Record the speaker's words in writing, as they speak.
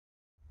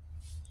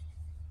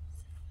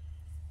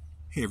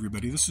Hey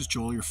everybody, this is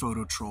Joel, your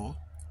photo troll,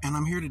 and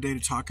I'm here today to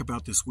talk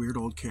about this weird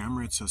old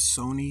camera. It's a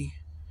Sony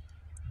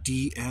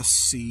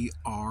DSC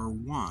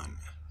R1,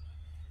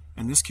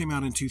 and this came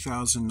out in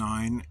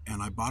 2009,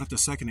 and I bought it the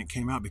second it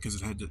came out because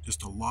it had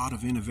just a lot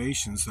of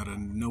innovations that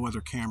no other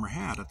camera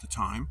had at the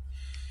time.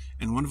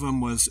 And one of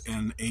them was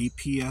an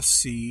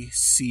APS-C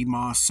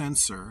CMOS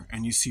sensor,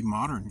 and you see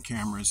modern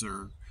cameras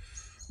are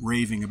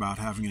raving about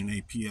having an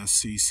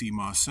APS-C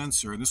CMOS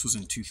sensor, and this was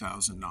in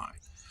 2009.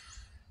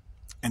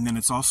 And then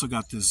it's also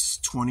got this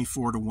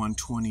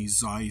 24-to-120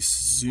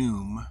 Ziess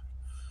zoom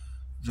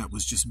that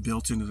was just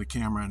built into the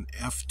camera, an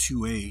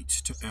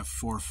f2.8 to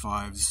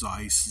f4.5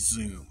 Ziess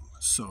zoom.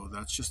 So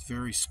that's just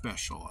very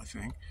special, I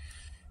think.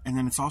 And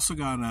then it's also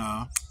got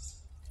a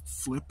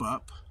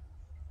flip-up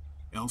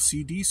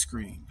LCD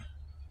screen,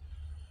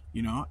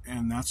 you know,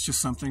 and that's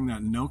just something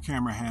that no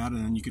camera had.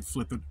 And then you could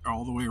flip it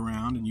all the way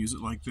around and use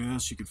it like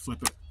this. You could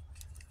flip it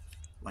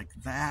like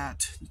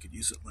that. You could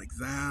use it like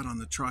that on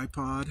the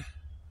tripod.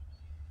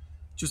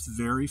 Just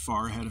very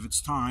far ahead of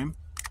its time.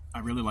 I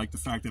really like the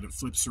fact that it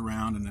flips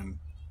around and then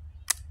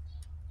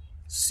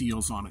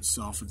seals on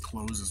itself and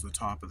closes the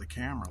top of the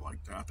camera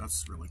like that.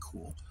 That's really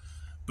cool.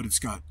 But it's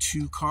got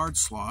 2 card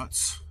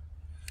slots,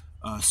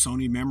 a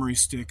Sony memory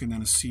stick, and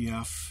then a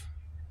CF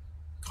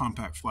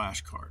compact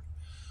flash card.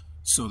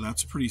 So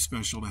that's pretty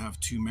special to have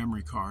 2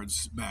 memory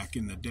cards back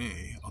in the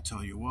day, I'll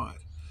tell you what.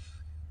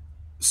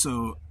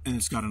 So, and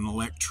it's got an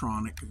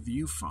electronic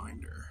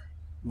viewfinder.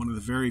 One of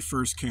the very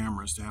first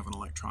cameras to have an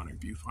electronic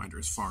viewfinder,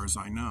 as far as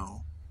I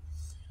know.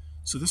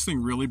 So this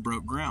thing really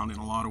broke ground in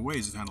a lot of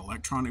ways. It had an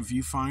electronic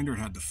viewfinder, it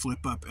had the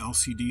flip-up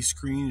LCD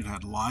screen, it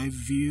had live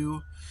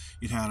view,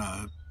 it had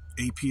a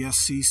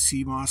APS-C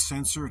CMOS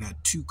sensor, it had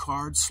 2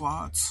 card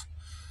slots,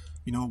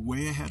 you know,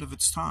 way ahead of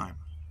its time.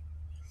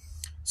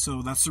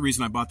 So that's the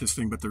reason I bought this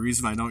thing, but the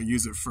reason I don't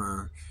use it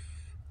for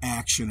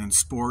action and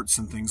sports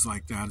and things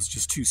like that is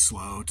just too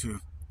slow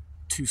to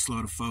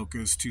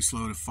focus, too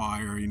slow to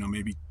fire, you know,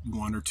 maybe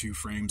 1 or 2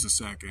 frames a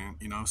second,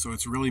 you know. So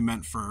it's really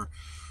meant for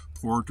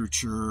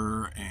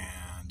portraiture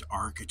and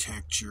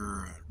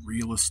architecture,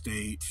 real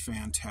estate,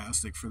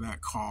 fantastic for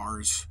that,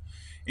 cars,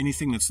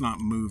 anything that's not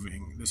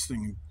moving. This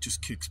thing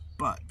just kicks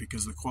butt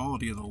because the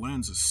quality of the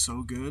lens is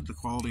so good, the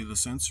quality of the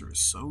sensor is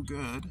so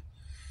good,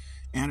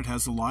 and it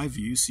has the live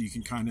view, so you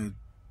can kind of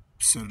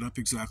set it up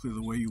exactly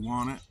the way you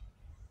want it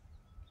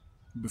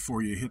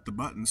before you hit the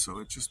button. So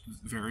it's just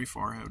very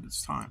far ahead of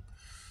its time.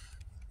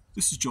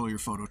 This is Joel, your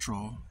photo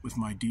troll, with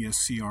my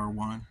DSC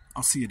R1.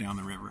 I'll see you down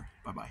the river.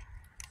 Bye-bye.